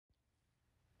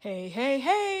Hey, hey,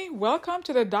 hey! Welcome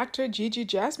to the Dr. Gigi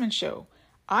Jasmine Show.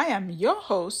 I am your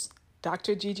host,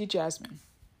 Dr. Gigi Jasmine.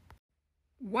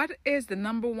 What is the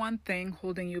number one thing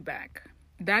holding you back?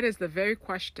 That is the very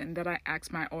question that I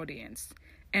asked my audience.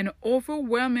 And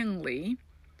overwhelmingly,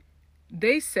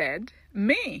 they said,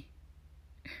 me.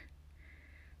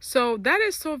 So that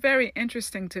is so very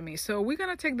interesting to me. So we're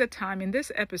going to take the time in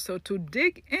this episode to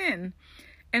dig in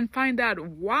and find out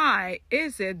why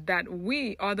is it that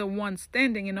we are the ones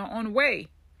standing in our own way.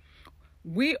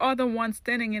 We are the ones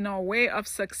standing in our way of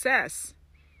success.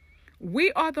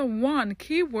 We are the one,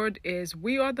 keyword is,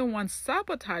 we are the ones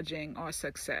sabotaging our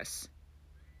success.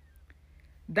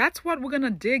 That's what we're going to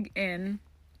dig in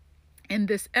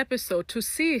this episode to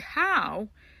see how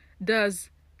does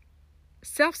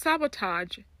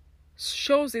self-sabotage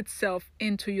shows itself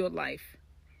into your life.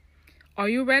 Are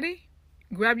you ready?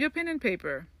 Grab your pen and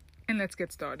paper and let's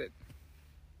get started.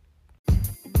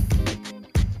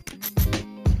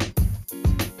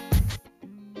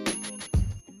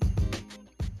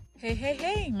 Hey, hey,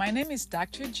 hey, my name is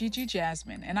Dr. Gigi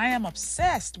Jasmine, and I am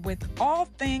obsessed with all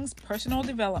things personal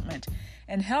development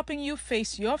and helping you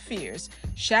face your fears,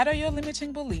 shatter your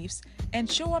limiting beliefs, and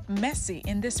show up messy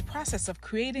in this process of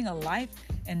creating a life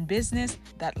and business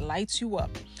that lights you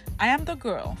up. I am the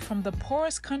girl from the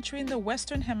poorest country in the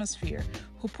Western Hemisphere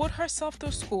who put herself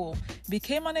through school,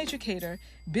 became an educator,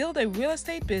 built a real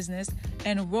estate business,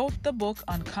 and wrote the book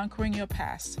on conquering your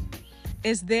past.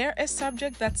 Is there a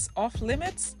subject that's off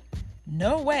limits?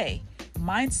 No way.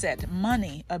 Mindset,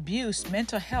 money, abuse,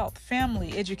 mental health,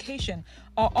 family, education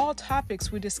are all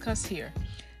topics we discuss here.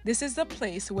 This is the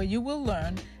place where you will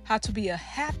learn how to be a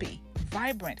happy,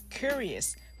 vibrant,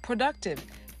 curious, productive,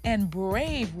 and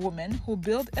brave woman who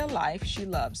builds a life she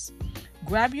loves.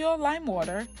 Grab your lime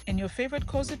water and your favorite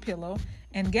cozy pillow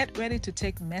and get ready to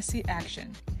take messy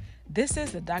action. This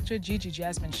is the Dr. Gigi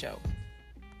Jasmine Show.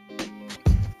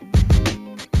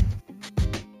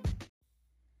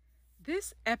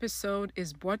 This episode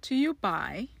is brought to you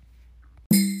by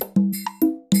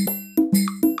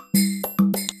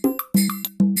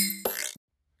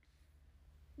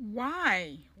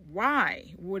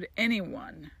Why would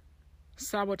anyone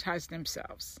sabotage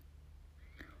themselves?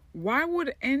 Why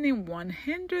would anyone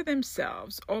hinder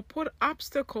themselves or put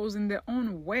obstacles in their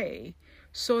own way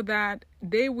so that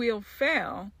they will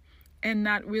fail and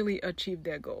not really achieve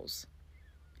their goals?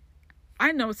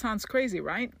 I know it sounds crazy,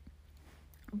 right?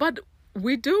 But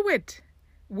we do it.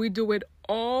 We do it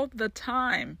all the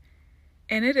time.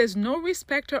 And it is no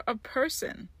respecter of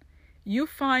person. You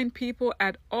find people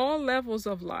at all levels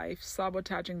of life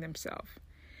sabotaging themselves.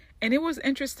 And it was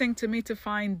interesting to me to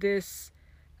find this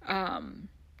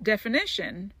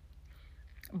definition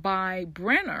by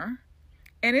Brenner.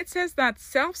 And it says that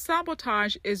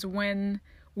self-sabotage is when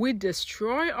we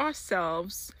destroy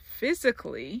ourselves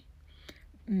physically,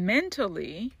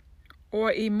 mentally,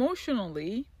 or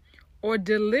emotionally, or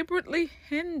deliberately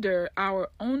hinder our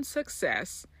own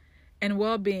success and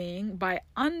well-being by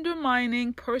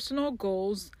undermining personal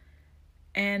goals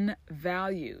and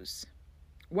values.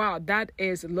 Wow, that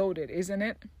is loaded, isn't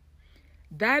it?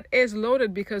 That is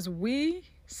loaded because we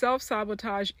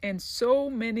self-sabotage in so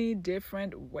many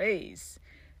different ways,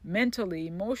 mentally,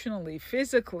 emotionally,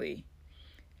 physically,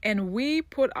 and we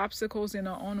put obstacles in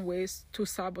our own ways to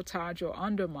sabotage or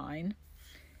undermine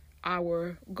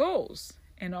our goals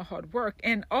and our hard work.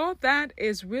 And all that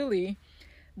is really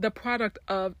the product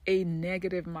of a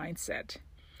negative mindset.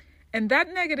 And that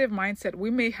negative mindset,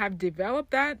 we may have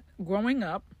developed that growing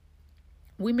up.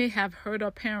 We may have heard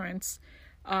our parents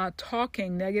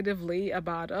talking negatively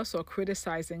about us or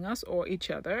criticizing us or each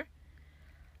other.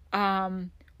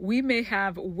 We may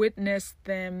have witnessed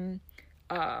them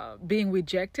being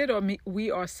rejected, or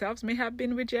we ourselves may have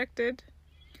been rejected.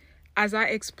 As I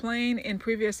explained in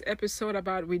previous episode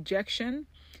about rejection,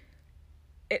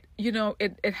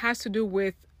 it has to do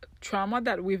with trauma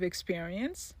that we've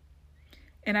experienced.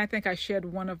 And I think I shared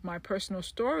one of my personal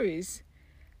stories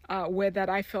where that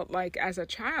I felt like as a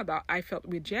child, I felt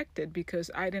rejected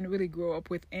because I didn't really grow up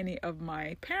with any of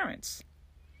my parents.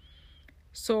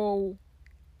 So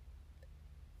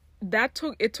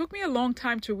it took me a long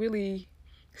time to really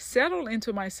settle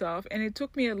into myself, and it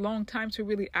took me a long time to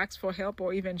really ask for help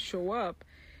or even show up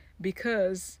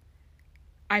because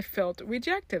I felt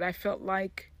rejected. I felt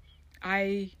like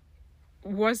I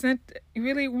wasn't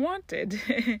really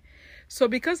wanted. So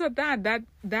because of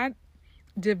that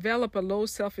developed a low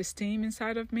self-esteem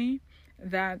inside of me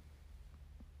that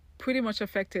pretty much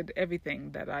affected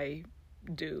everything that I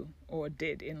do or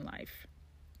did in life.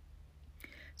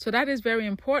 So that is very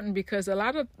important because a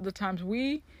lot of the times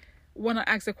we want to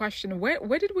ask the question, where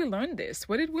did we learn this?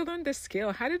 Where did we learn this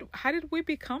skill? How did we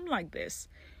become like this?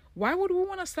 Why would we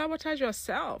want to sabotage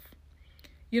ourselves?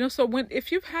 So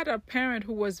if you've had a parent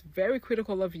who was very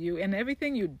critical of you and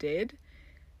everything you did,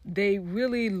 they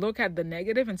really look at the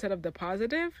negative instead of the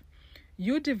positive,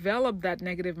 you develop that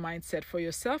negative mindset for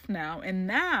yourself now. And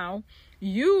now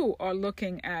you are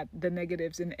looking at the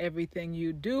negatives in everything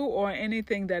you do or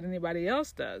anything that anybody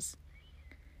else does,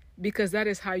 because that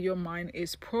is how your mind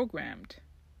is programmed.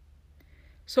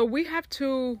 So we have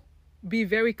to be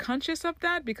very conscious of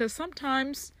that, because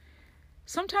sometimes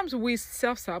we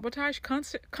self-sabotage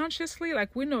consciously.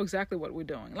 Like, we know exactly what we're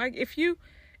doing. Like, if you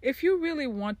really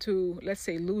want to, let's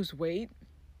say, lose weight,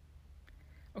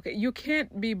 okay, you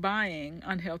can't be buying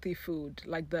unhealthy food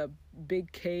like the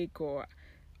big cake or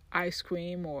ice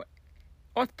cream or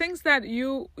things that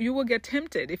you will get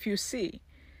tempted if you see.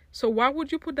 So why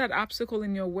would you put that obstacle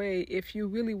in your way if you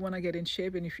really want to get in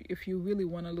shape and if you really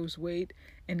want to lose weight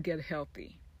and get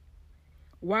healthy?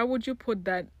 Why would you put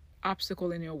that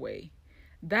obstacle in your way?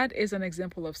 That is an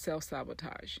example of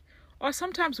self-sabotage. Or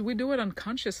sometimes we do it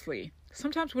unconsciously.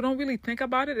 Sometimes we don't really think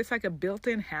about it. It's like a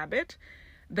built-in habit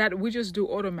that we just do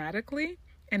automatically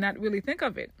and not really think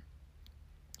of it.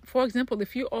 For example,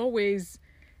 if you always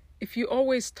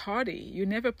tardy, you're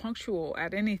never punctual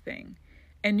at anything,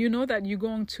 and you know that you're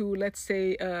going to, let's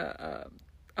say, a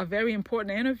very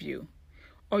important interview,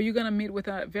 or you're going to meet with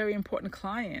a very important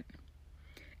client,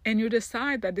 and you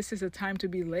decide that this is a time to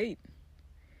be late.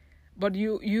 But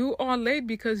you are late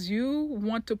because you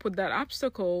want to put that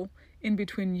obstacle in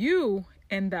between you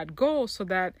and that goal, so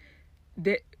that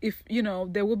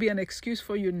there will be an excuse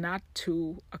for you not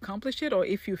to accomplish it. Or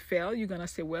if you fail, you're gonna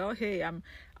say, well, hey, I'm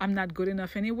not good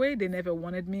enough anyway. They never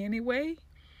wanted me anyway.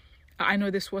 I know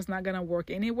this was not gonna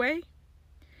work anyway.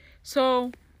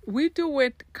 So we do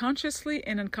it consciously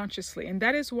and unconsciously, and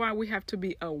that is why we have to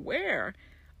be aware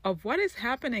of what is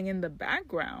happening in the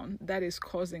background that is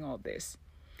causing all this.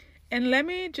 And let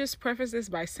me just preface this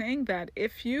by saying that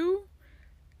if you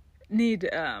need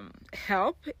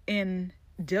help in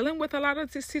dealing with a lot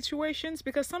of these situations,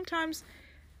 because sometimes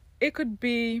it could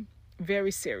be very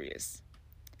serious.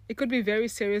 It could be very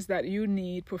serious that you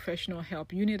need professional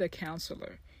help. You need a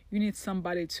counselor. You need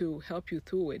somebody to help you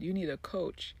through it. You need a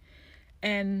coach.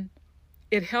 And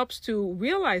it helps to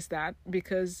realize that,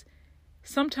 because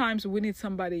sometimes we need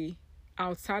somebody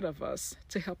outside of us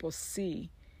to help us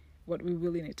see what we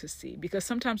really need to see. Because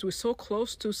sometimes we're so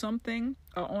close to something,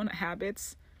 our own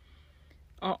habits,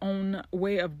 our own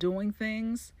way of doing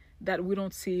things, that we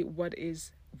don't see what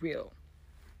is real.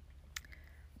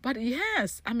 But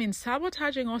yes,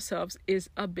 sabotaging ourselves is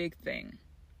a big thing.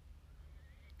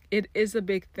 It is a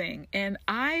big thing. And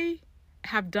I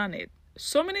have done it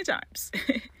so many times.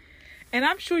 And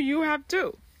I'm sure you have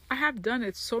too. I have done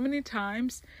it so many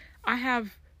times. I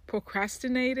have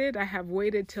procrastinated. I have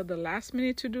waited till the last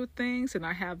minute to do things, and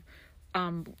I have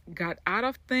got out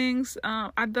of things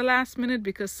at the last minute,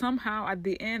 because somehow at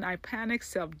the end I panicked,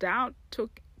 self-doubt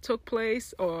took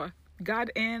place or got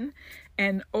in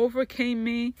and overcame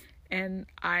me, and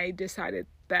I decided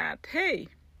that, hey,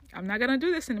 I'm not going to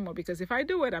do this anymore, because if I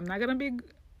do it, I'm not going to be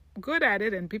good at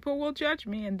it, and people will judge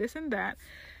me and this and that.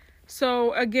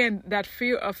 So again, that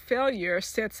fear of failure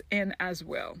sets in as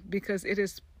well, because it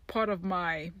is part of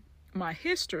my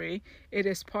history. It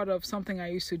is part of something I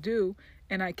used to do,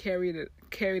 and I carried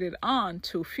it on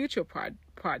to future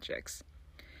projects.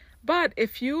 But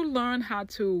if you learn how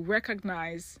to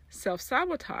recognize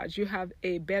self-sabotage, you have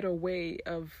a better way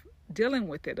of dealing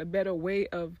with it, a better way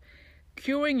of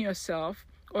curing yourself,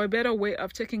 or a better way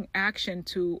of taking action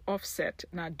to offset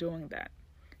not doing that.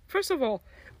 First of all,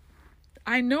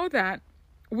 I know that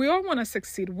we all want to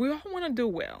succeed. We all want to do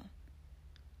well.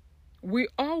 We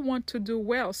all want to do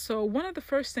well. So one of the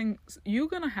first things you're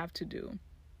going to have to do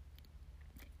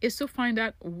is to find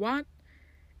out what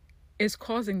is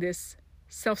causing this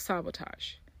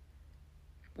self-sabotage.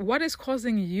 What is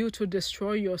causing you to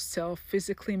destroy yourself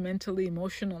physically, mentally,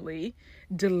 emotionally,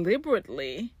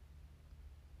 deliberately,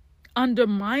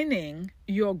 undermining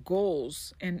your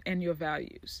goals and your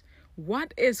values?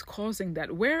 What is causing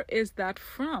that? Where is that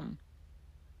from?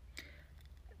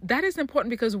 That is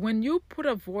important, because when you put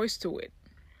a voice to it,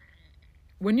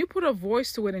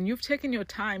 and you've taken your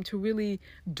time to really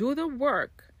do the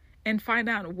work and find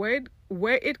out where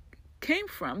it came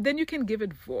from, then you can give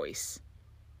it voice.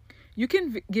 You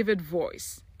can give it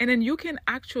voice. And then you can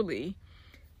actually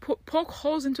poke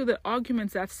holes into the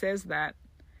arguments that says that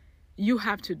you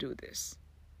have to do this.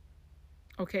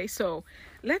 Okay, so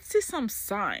let's see some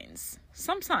signs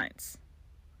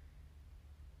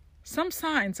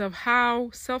of how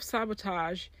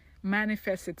self-sabotage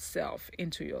manifests itself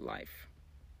into your life?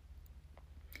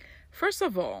 First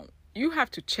of all, you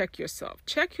have to check yourself.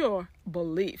 Check your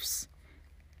beliefs.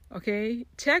 Okay?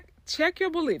 Check your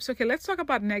beliefs. Okay, let's talk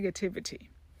about negativity.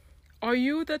 Are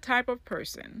you the type of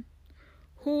person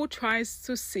who tries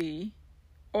to see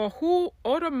or who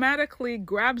automatically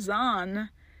grabs on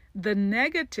the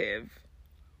negative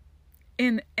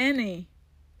in any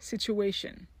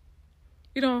situation?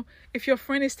 You know, if your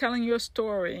friend is telling you a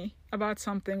story about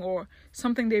something or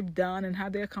something they've done and how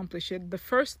they accomplish it, the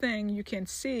first thing you can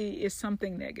see is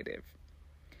something negative,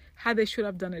 how they should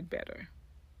have done it better.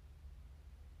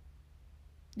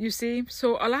 You see?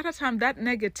 So a lot of time that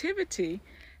negativity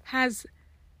can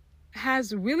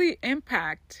really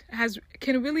impact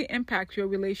your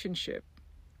relationship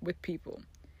with people.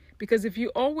 Because if you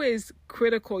always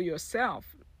critical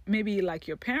yourself, maybe like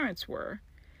your parents were,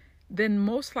 then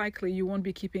most likely you won't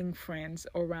be keeping friends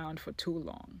around for too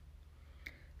long.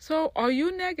 So are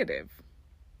you negative?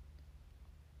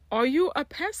 Are you a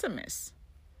pessimist?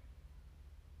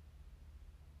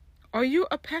 Are you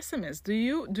a pessimist? Do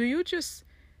you just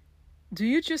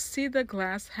see the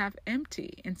glass half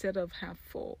empty instead of half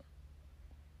full?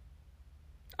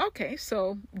 Okay,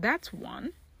 so that's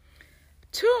one.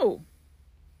 Two,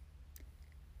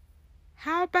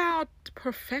 how about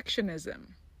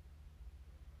perfectionism?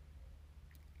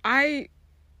 I've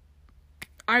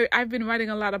been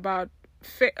writing a lot about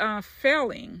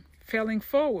failing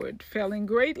forward, failing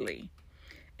greatly,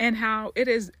 and how it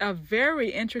is a very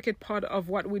intricate part of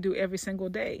what we do every single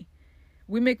day.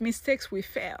 We make mistakes, we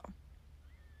fail.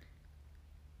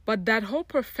 But that whole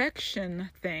perfectionism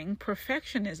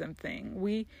thing,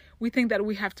 we think that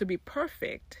we have to be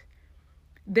perfect.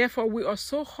 Therefore, we are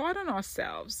so hard on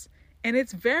ourselves. And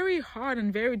it's very hard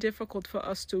and very difficult for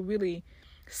us to really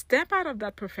step out of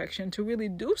that perfection, to really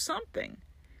do something.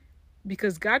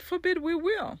 Because God forbid we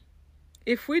will.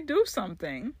 If we do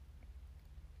something,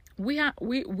 we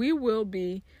will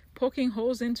be poking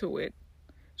holes into it,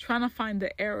 trying to find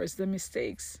the errors, the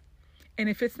mistakes. And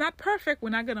if it's not perfect, we're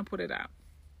not going to put it out.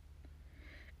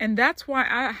 And that's why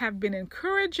I have been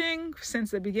encouraging,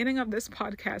 since the beginning of this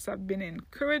podcast, I've been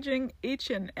encouraging each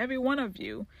and every one of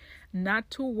you not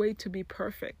to wait to be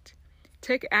perfect.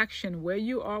 Take action where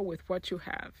you are with what you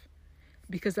have,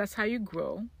 because that's how you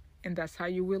grow and that's how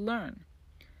you will learn.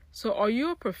 So are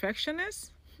you a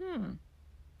perfectionist?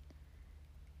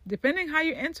 Depending how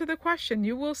you answer the question,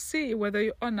 you will see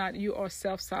whether or not you are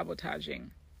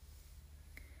self-sabotaging.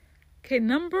 Okay,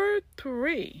 number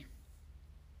 3.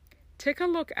 Take a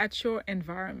look at your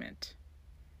environment.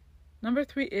 Number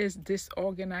 3 is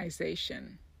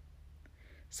disorganization.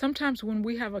 Sometimes when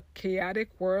we have a chaotic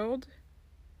world,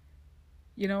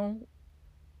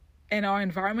 and our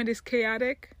environment is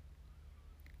chaotic,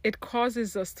 it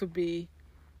causes us to be,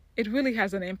 it really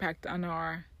has an impact on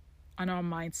our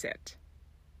mindset.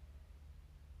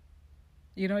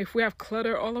 If we have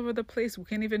clutter all over the place, we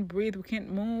can't even breathe, we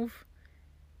can't move.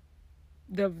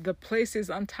 The place is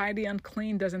untidy,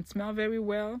 unclean, doesn't smell very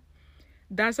well.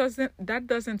 That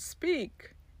doesn't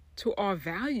speak to our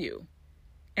value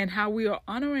and how we are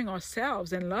honoring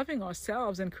ourselves and loving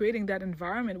ourselves and creating that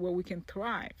environment where we can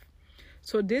thrive.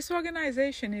 So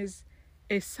disorganization is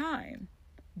a sign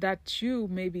that you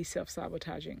may be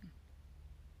self-sabotaging.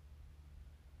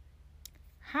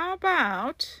 How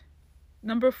about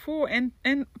number 4,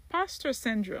 imposter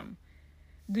syndrome?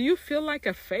 Do you feel like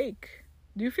a fake?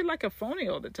 Do you feel like a phony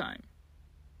all the time?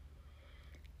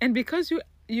 And because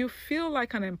you feel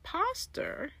like an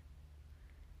imposter,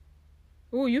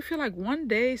 you feel like one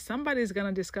day somebody's going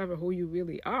to discover who you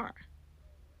really are.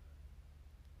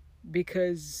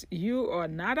 Because you are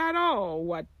not at all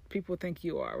what people think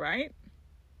you are, right?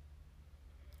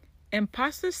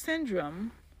 Imposter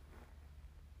syndrome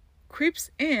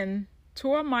creeps in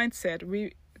to our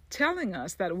mindset, telling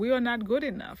us that we are not good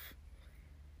enough,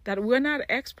 that we're not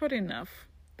expert enough,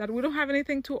 that we don't have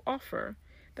anything to offer,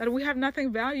 that we have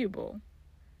nothing valuable.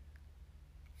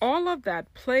 All of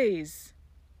that plays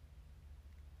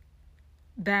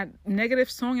that negative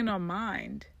song in our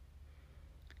mind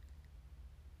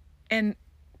and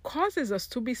causes us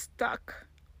to be stuck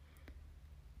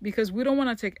because we don't want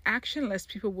to take action lest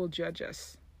people will judge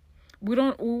us. We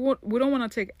don't want to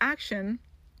take action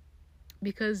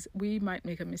because we might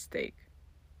make a mistake.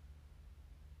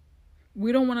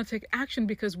 We don't want to take action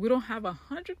because we don't have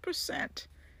 100%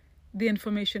 the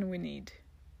information we need.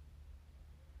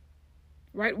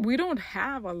 Right? We don't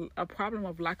have a problem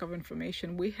of lack of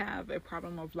information. We have a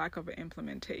problem of lack of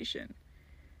implementation.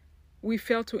 We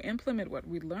fail to implement what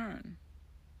we learn.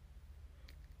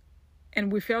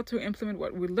 And we fail to implement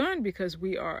what we learn because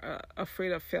we are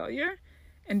afraid of failure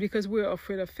And because we're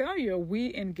afraid of failure,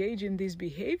 we engage in these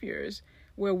behaviors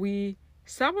where we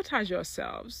sabotage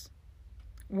ourselves,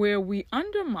 where we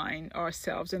undermine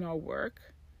ourselves in our work.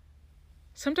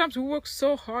 Sometimes we work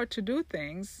so hard to do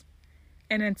things,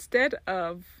 and instead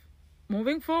of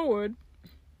moving forward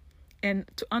and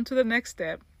onto the next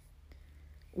step,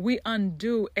 we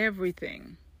undo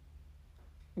everything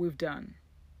we've done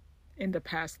in the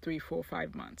past 3, 4,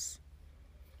 5 months.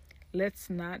 Let's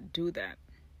not do that.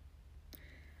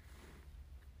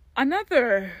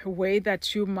 Another way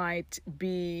that you might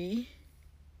be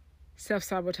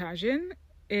self-sabotaging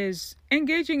is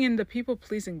engaging in the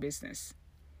people-pleasing business.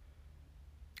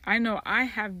 I know I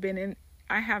have done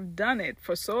it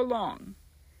for so long,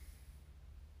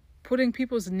 putting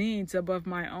people's needs above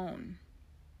my own.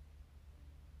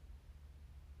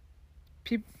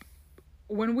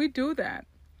 When we do that,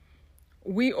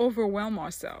 we overwhelm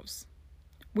ourselves.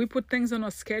 We put things on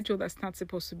a schedule that's not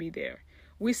supposed to be there.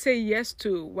 We say yes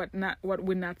to what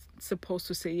we're not supposed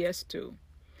to say yes to.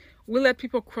 We let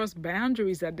people cross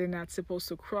boundaries that they're not supposed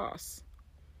to cross.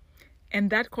 And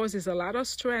that causes a lot of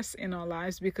stress in our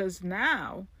lives because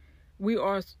now we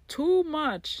are too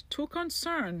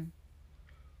concerned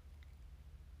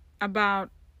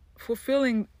about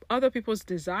fulfilling other people's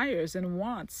desires and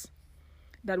wants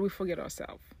that we forget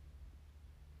ourselves.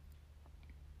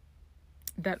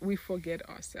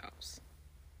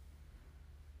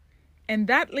 And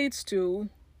that leads to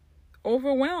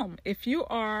overwhelm. If you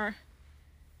are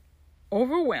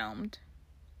overwhelmed,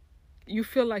 you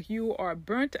feel like you are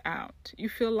burnt out. You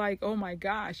feel like, oh my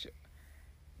gosh,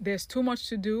 there's too much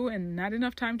to do and not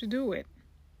enough time to do it.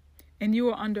 And you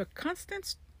are under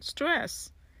constant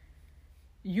stress.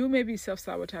 You may be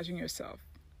self-sabotaging yourself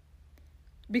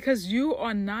because you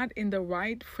are not in the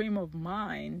right frame of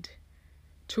mind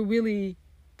to really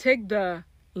take the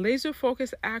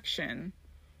laser-focused action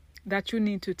that you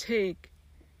need to take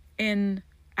in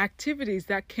activities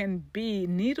that can be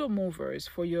needle movers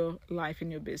for your life and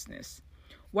your business.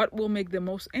 What will make the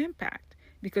most impact?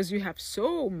 Because you have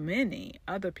so many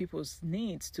other people's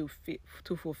needs to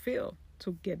fulfill,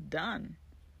 to get done.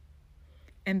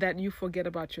 And that you forget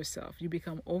about yourself. You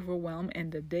become overwhelmed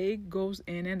and the day goes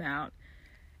in and out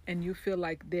and you feel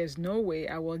like there's no way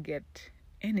I will get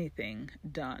anything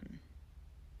done.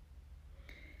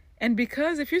 And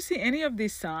because if you see any of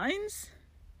these signs,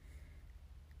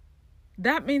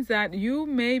 that means that you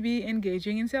may be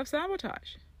engaging in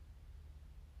self-sabotage.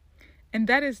 And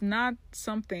that is not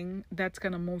something that's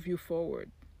going to move you forward.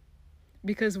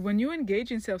 Because when you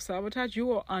engage in self-sabotage,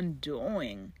 you are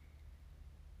undoing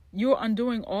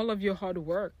all of your hard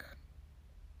work.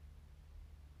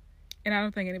 And I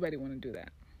don't think anybody want to do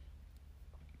that.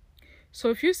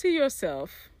 So if you see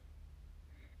yourself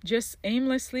just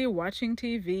aimlessly watching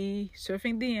TV,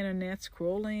 surfing the internet,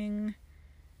 scrolling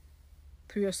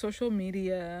through your social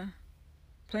media,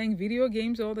 playing video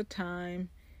games all the time,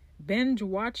 binge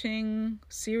watching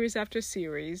series after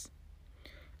series,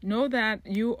 know that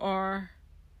you are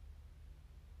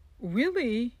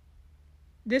really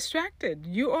distracted.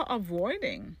 You are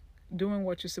avoiding doing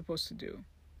what you're supposed to do.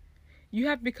 You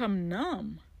have become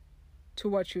numb to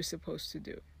what you're supposed to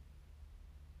do.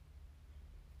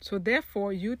 So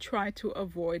therefore, you try to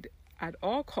avoid at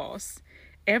all costs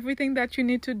everything that you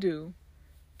need to do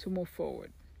to move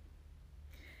forward.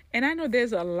 And I know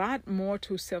there's a lot more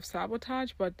to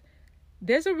self-sabotage, but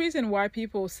there's a reason why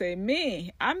people say,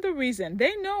 me, I'm the reason.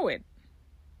 They know it.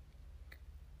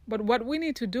 But what we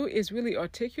need to do is really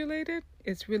articulate it.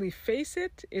 It's really face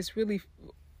it. It's really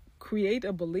create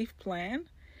a belief plan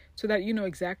so that you know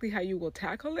exactly how you will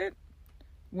tackle it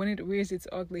when it rears its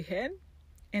ugly head,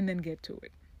 and then get to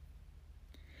it.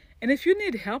 And if you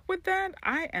need help with that,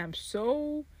 I am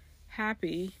so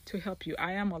happy to help you.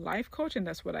 I am a life coach, and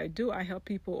that's what I do. I help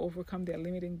people overcome their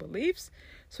limiting beliefs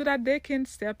so that they can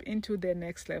step into their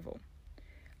next level.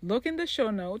 Look in the show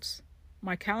notes.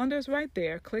 My calendar is right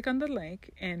there. Click on the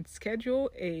link and schedule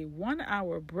a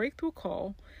 1-hour breakthrough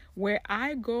call where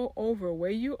I go over where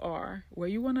you are, where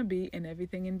you want to be, and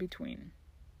everything in between.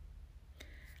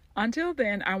 Until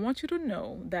then, I want you to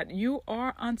know that you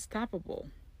are unstoppable.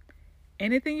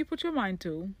 Anything you put your mind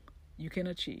to, you can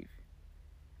achieve.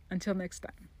 Until next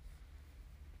time.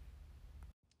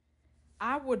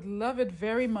 I would love it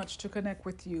very much to connect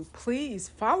with you. Please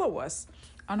follow us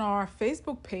on our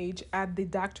Facebook page at the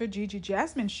Dr. Gigi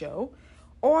Jasmine Show,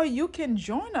 or you can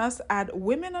join us at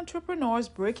Women Entrepreneurs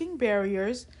Breaking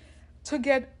Barriers to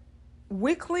get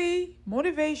weekly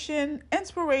motivation,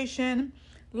 inspiration,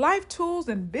 life tools,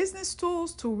 and business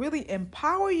tools to really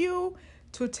empower you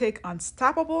to take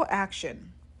unstoppable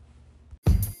action.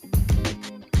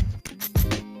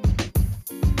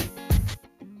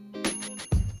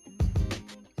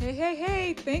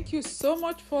 Hey, thank you so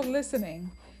much for listening.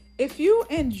 If you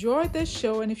enjoyed this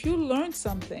show and if you learned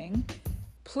something,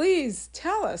 please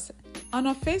tell us on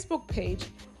our Facebook page,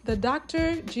 The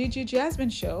Dr. Gigi Jasmine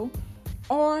Show,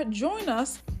 or join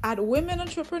us at Women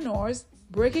Entrepreneurs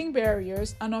Breaking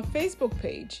Barriers on our Facebook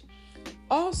page.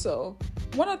 Also,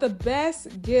 one of the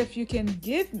best gifts you can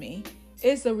give me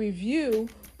is a review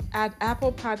at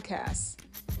Apple Podcasts.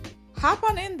 Hop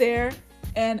on in there,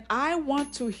 and I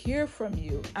want to hear from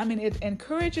you. I mean, it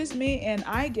encourages me, and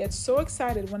I get so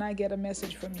excited when I get a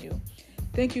message from you.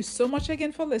 Thank you so much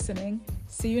again for listening.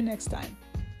 See you next time.